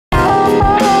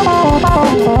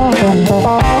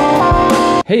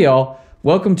Hey y'all,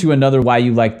 welcome to another Why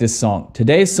You Like This Song.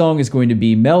 Today's song is going to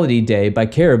be Melody Day by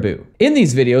Caribou. In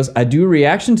these videos, I do a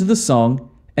reaction to the song,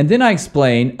 and then I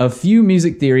explain a few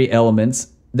music theory elements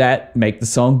that make the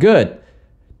song good.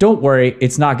 Don't worry,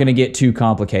 it's not going to get too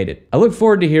complicated. I look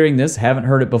forward to hearing this, haven't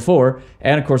heard it before,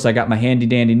 and of course I got my handy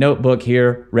dandy notebook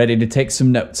here ready to take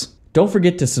some notes. Don't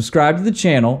forget to subscribe to the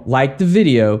channel, like the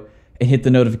video, and hit the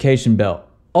notification bell.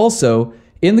 Also,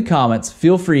 in the comments,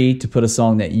 feel free to put a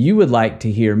song that you would like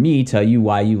to hear me tell you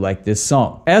why you like this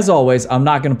song. As always, I'm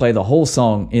not going to play the whole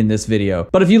song in this video,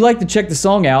 but if you'd like to check the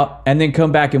song out and then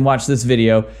come back and watch this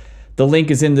video, the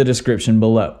link is in the description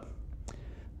below.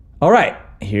 All right,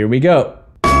 here we go.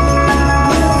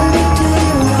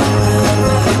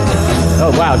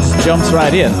 Oh wow, just jumps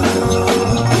right in.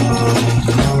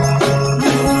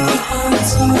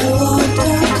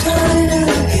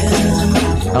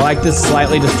 I like this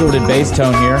slightly distorted bass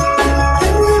tone here.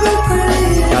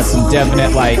 Got some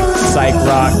definite like psych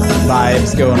rock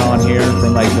vibes going on here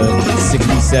from like the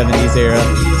 60s, 70s era.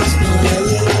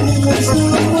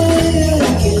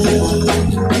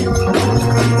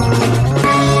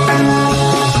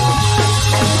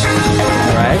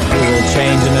 Alright, a little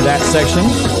change into that section.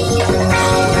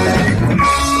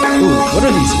 Ooh, what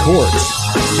are these chords?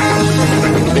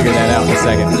 We'll figure that out in a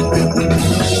second.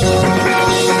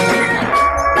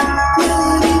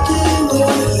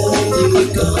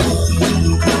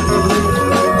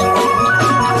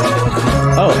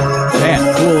 Oh, man,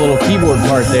 cool little keyboard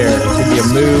part there. It could be a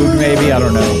moog, maybe, I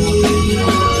don't know.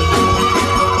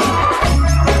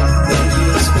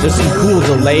 There's some cool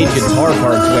delayed guitar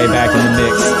parts way back in the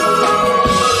mix.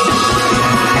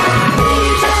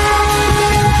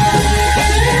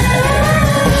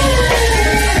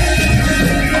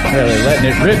 Really letting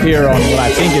it rip here on what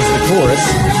I think is the chorus.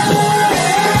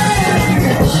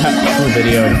 Cool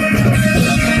video.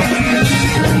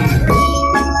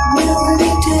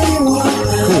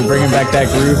 Cool, bringing back that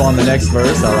groove on the next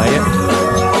verse. I like it.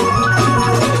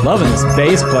 Loving this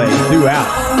bass playing throughout.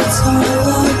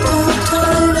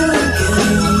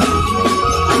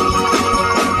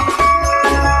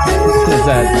 What's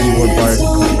that keyboard part?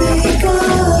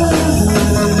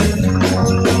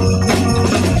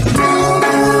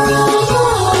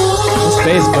 This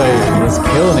bass player is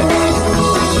killing it.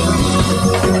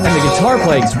 And the guitar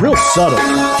playing is real subtle.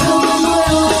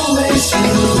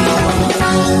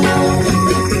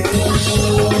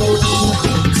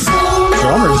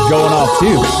 Drummer's going off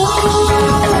too.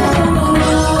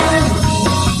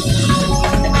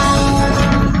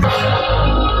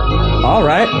 All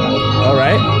right.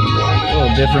 A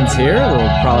little difference here.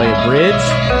 Probably a bridge.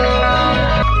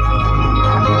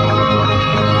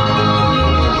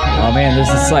 Oh man, this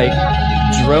is like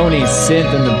drony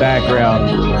synth in the background.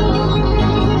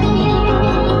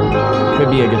 Could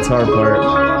be a guitar part.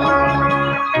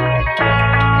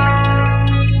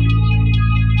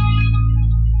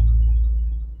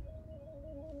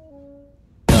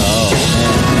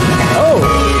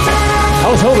 I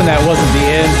was hoping that wasn't the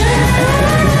end.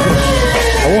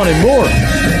 I wanted more.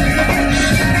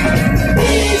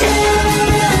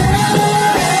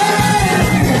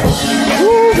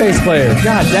 Woo, bass player.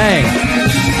 God dang.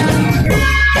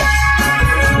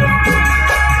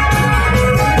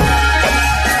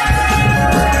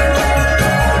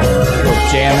 Little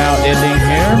jam out ending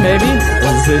here, maybe?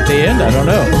 Was it the end? I don't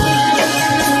know.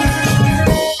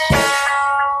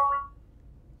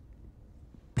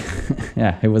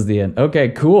 Yeah, it was the end. Okay,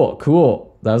 cool.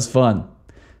 That was fun.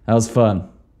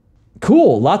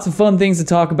 Cool, lots of fun things to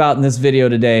talk about in this video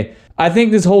today. I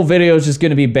think this whole video is just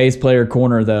gonna be bass player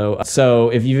corner though. So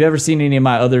if you've ever seen any of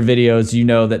my other videos, you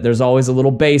know that there's always a little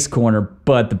bass corner,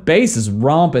 but the bass is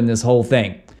romping this whole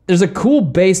thing. There's a cool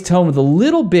bass tone with a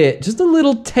little bit, just a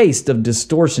little taste of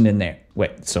distortion in there.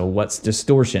 Wait, so what's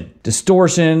distortion?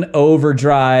 Distortion,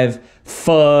 overdrive,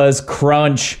 fuzz,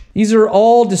 crunch. These are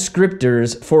all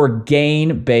descriptors for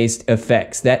gain-based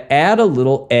effects that add a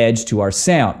little edge to our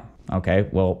sound. Okay,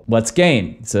 well, what's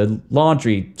gain? It's a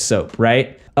laundry soap,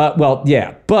 right? Well,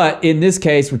 yeah, but in this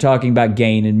case, we're talking about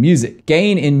gain in music.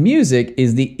 Gain in music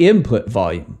is the input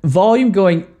volume. Volume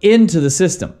going into the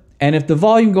system. And if the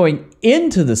volume going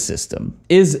into the system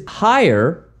is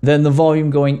higher than the volume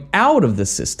going out of the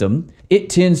system, it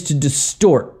tends to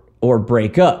distort or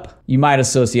break up. You might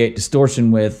associate distortion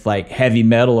with like heavy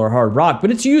metal or hard rock, but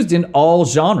it's used in all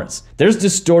genres. There's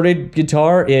distorted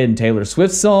guitar in Taylor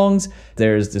Swift songs.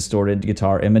 There's distorted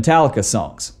guitar in Metallica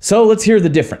songs. So let's hear the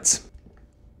difference.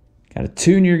 Gotta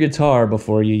tune your guitar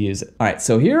before you use it. All right,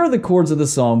 so here are the chords of the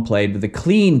song played with a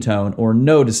clean tone or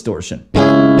no distortion.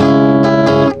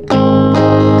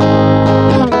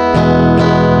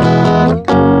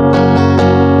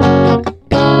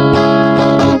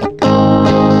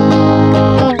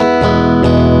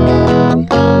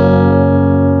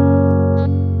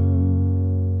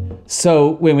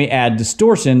 So when we add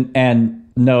distortion, and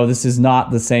no, this is not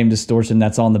the same distortion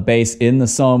that's on the bass in the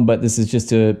song, but this is just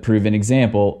to prove an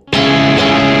example.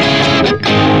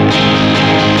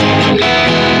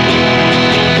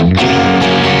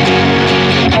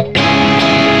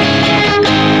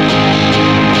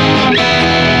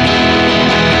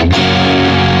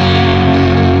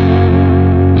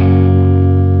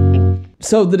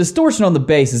 So the distortion on the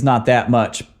bass is not that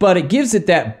much, but it gives it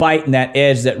that bite and that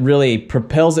edge that really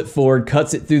propels it forward,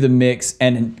 cuts it through the mix,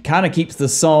 and kind of keeps the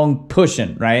song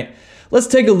pushing, right? Let's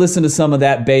take a listen to some of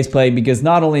that bass playing, because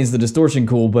not only is the distortion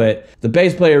cool, but the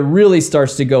bass player really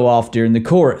starts to go off during the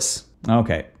chorus.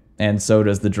 Okay, and so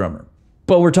does the drummer.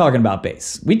 But we're talking about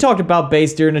bass. We talked about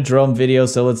bass during a drum video,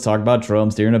 so let's talk about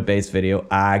drums during a bass video,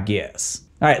 I guess.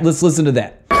 All right, let's listen to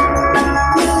that.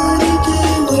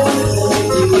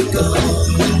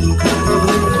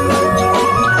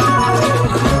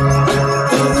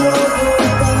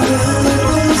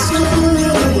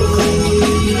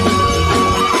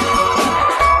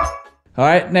 All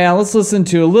right, now let's listen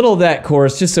to a little of that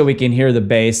chorus just so we can hear the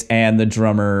bass and the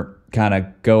drummer kind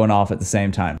of going off at the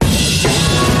same time.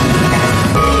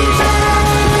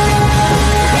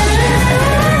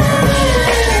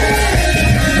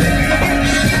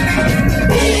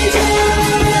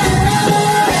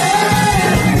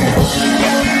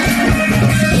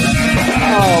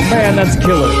 Oh man, that's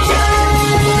killer.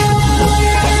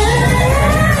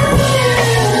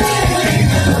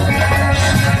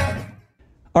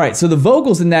 All right, so the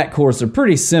vocals in that chorus are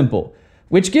pretty simple,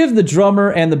 which give the drummer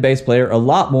and the bass player a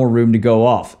lot more room to go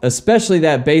off, especially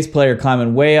that bass player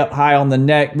climbing way up high on the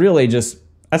neck. Really just,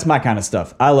 that's my kind of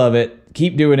stuff. I love it.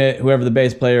 Keep doing it, whoever the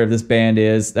bass player of this band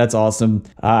is. That's awesome.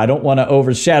 I don't want to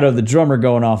overshadow the drummer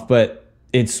going off, but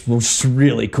it's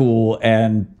really cool.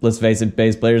 And let's face it,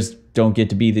 bass players don't get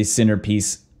to be the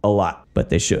centerpiece a lot, but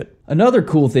they should. Another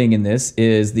cool thing in this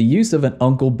is the use of an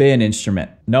Uncle Ben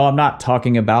instrument. No, I'm not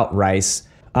talking about Rice.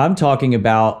 I'm talking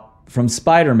about from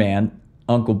Spider-Man,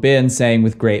 Uncle Ben saying,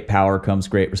 "With great power comes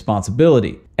great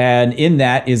responsibility." And in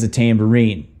that is a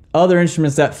tambourine. Other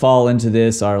instruments that fall into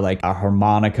this are like a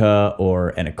harmonica or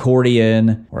an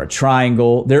accordion or a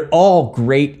triangle. They're all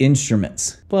great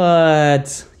instruments,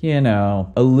 but you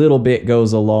know, a little bit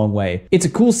goes a long way. It's a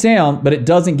cool sound, but it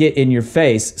doesn't get in your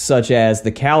face, such as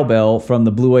the cowbell from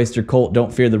the Blue Oyster Cult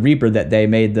Don't Fear the Reaper that they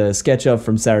made the sketch of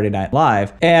from Saturday Night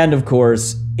Live. And of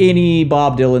course, any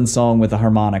Bob Dylan song with a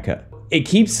harmonica. It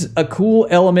keeps a cool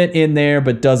element in there,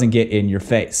 but doesn't get in your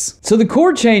face. So the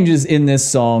chord changes in this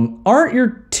song aren't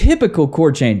your typical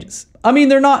chord changes. I mean,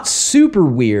 they're not super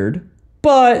weird,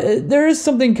 but there is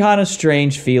something kind of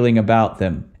strange feeling about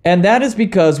them. And that is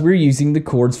because we're using the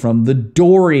chords from the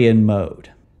Dorian mode.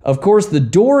 Of course, the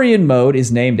Dorian mode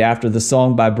is named after the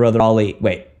song by Brother Ali.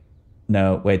 Wait,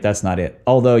 that's not it.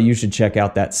 Although you should check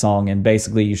out that song, and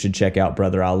basically you should check out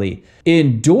Brother Ali.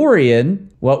 In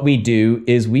Dorian, what we do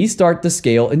is we start the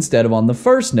scale instead of on the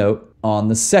first note, on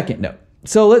the second note.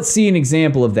 So let's see an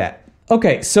example of that.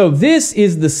 Okay, so this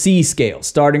is the C scale,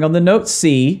 starting on the note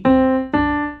C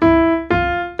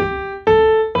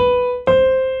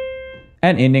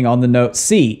and ending on the note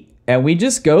C. And we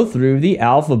just go through the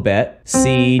alphabet,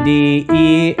 C, D,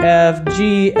 E, F,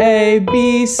 G, A,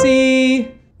 B, C.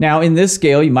 Now in this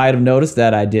scale, you might have noticed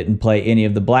that I didn't play any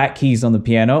of the black keys on the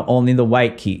piano, only the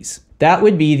white keys. That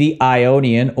would be the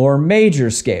Ionian or major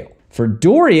scale. For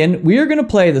Dorian, we are going to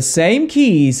play the same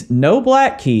keys, no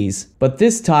black keys, but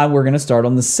this time we're going to start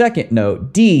on the second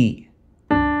note, D.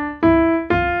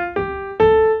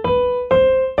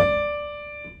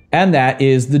 And that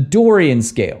is the Dorian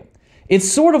scale. It's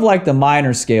sort of like the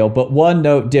minor scale, but one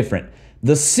note different.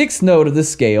 The sixth note of the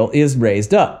scale is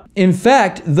raised up. In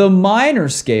fact, the minor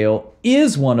scale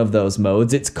is one of those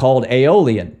modes. It's called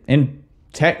Aeolian, and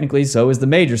technically so is the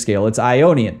major scale. It's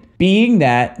Ionian. Being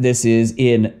that this is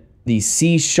in the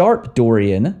C sharp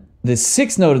Dorian, the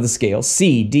sixth note of the scale,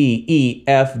 C, D, E,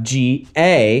 F, G,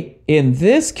 A, in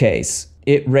this case,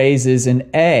 it raises an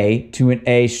A to an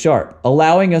A sharp,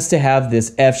 allowing us to have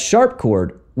this F sharp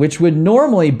chord, which would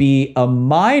normally be a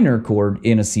minor chord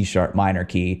in a C sharp minor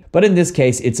key, but in this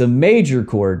case, it's a major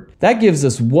chord. That gives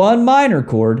us one minor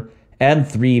chord and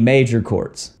three major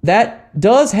chords. That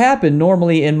does happen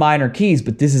normally in minor keys,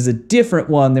 but this is a different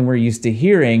one than we're used to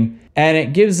hearing, and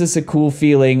it gives us a cool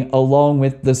feeling along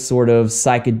with the sort of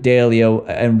psychedelia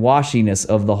and washiness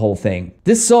of the whole thing.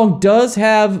 This song does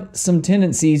have some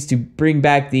tendencies to bring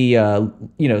back the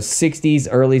 60s,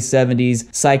 early 70s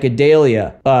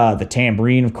psychedelia. The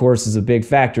tambourine, of course, is a big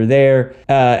factor there,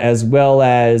 as well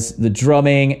as the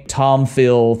drumming, tom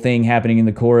fill thing happening in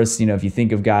the chorus. You know, if you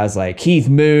think of guys like Keith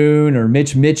Moon or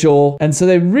Mitch Mitchell. And so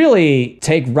they really really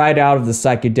take right out of the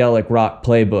psychedelic rock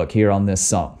playbook here on this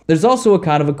song. There's also a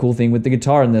kind of a cool thing with the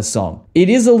guitar in this song. It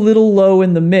is a little low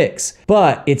in the mix,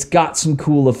 but it's got some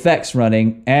cool effects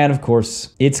running, and of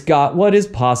course, it's got what is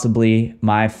possibly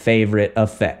my favorite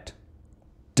effect: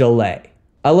 delay.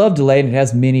 I love delay, and it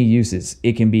has many uses.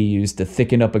 It can be used to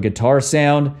thicken up a guitar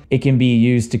sound. It can be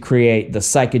used to create the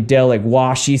psychedelic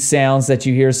washy sounds that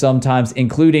you hear sometimes,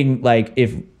 including like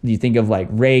if you think of like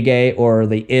reggae or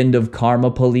the end of Karma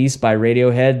Police by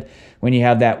Radiohead, when you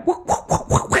have that.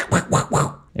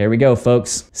 There we go,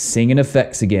 folks. Singing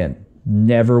effects again.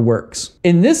 Never works.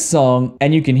 In this song,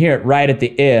 and you can hear it right at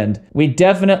the end, we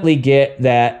definitely get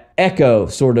that echo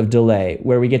sort of delay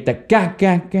where we get that ga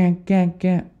ga ga ga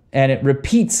ga, and it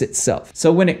repeats itself.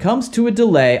 So when it comes to a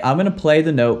delay, I'm gonna play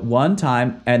the note one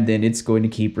time and then it's going to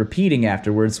keep repeating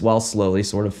afterwards while slowly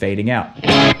sort of fading out.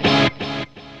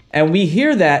 And we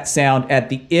hear that sound at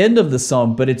the end of the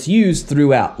song, but it's used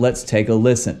throughout. Let's take a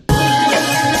listen.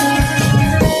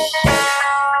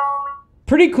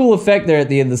 Pretty cool effect there at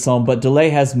the end of the song, but delay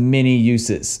has many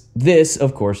uses. This,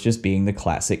 of course, just being the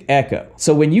classic echo.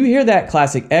 So when you hear that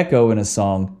classic echo in a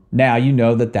song, now you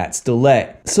know that that's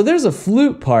delay. So there's a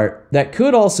flute part that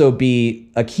could also be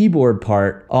a keyboard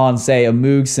part on, say, a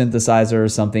Moog synthesizer or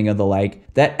something of the like,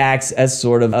 that acts as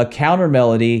sort of a counter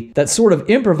melody that sort of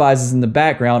improvises in the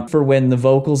background for when the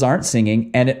vocals aren't singing,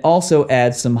 and it also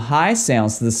adds some high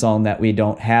sounds to the song that we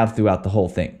don't have throughout the whole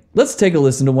thing. Let's take a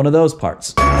listen to one of those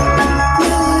parts.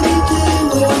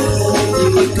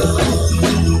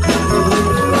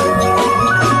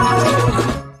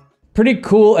 Pretty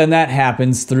cool, and that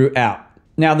happens throughout.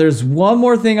 Now there's one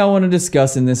more thing I want to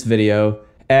discuss in this video,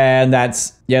 and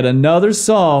that's yet another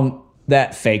song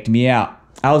that faked me out.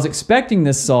 I was expecting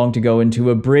this song to go into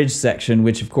a bridge section,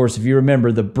 which of course, if you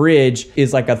remember, the bridge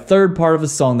is like a third part of a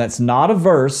song that's not a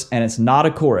verse and it's not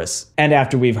a chorus. And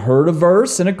after we've heard a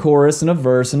verse and a chorus and a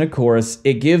verse and a chorus,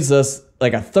 it gives us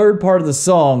like a third part of the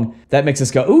song that makes us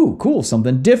go, ooh, cool,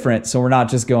 something different. So we're not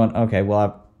just going, okay,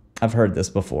 well, I've heard this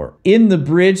before. In the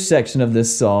bridge section of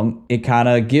this song, it kind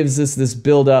of gives us this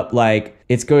build up like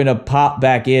it's going to pop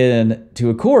back in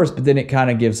to a chorus, but then it kind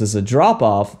of gives us a drop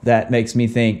off that makes me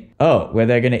think, oh, well,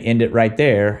 they're going to end it right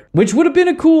there, which would have been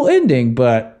a cool ending,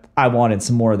 but I wanted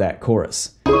some more of that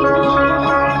chorus.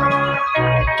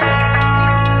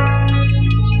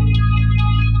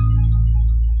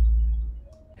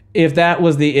 If that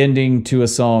was the ending to a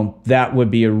song, that would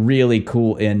be a really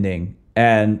cool ending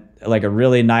and like a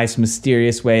really nice,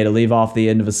 mysterious way to leave off the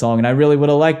end of a song, and I really would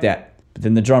have liked that. But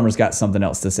then the drummer's got something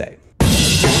else to say.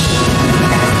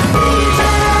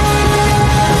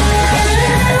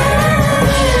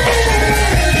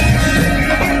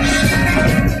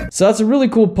 So that's a really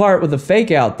cool part with the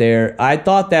fake out there. I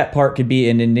thought that part could be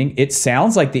an ending. It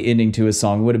sounds like the ending to a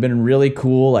song. It would have been a really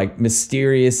cool, like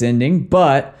mysterious ending,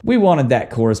 but we wanted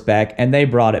that chorus back and they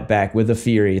brought it back with a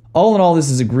fury. All in all, this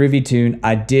is a groovy tune.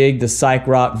 I dig the psych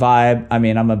rock vibe. I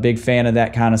mean, I'm a big fan of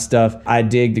that kind of stuff. I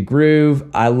dig the groove.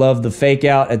 I love the fake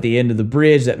out at the end of the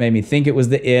bridge that made me think it was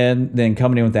the end, then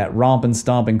coming in with that romping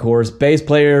stomping chorus. Bass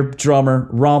player, drummer,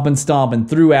 romping stomping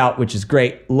throughout, which is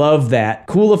great. Love that.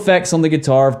 Cool effects on the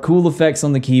guitar, cool effects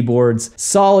on the keyboards.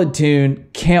 Solid tune.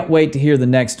 Can't wait to hear the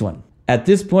next one. At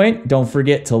this point, don't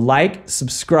forget to like,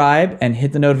 subscribe, and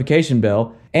hit the notification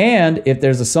bell. And if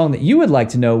there's a song that you would like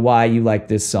to know why you like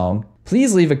this song,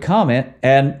 please leave a comment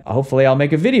and hopefully I'll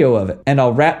make a video of it. And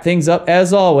I'll wrap things up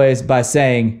as always by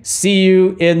saying, see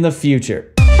you in the future.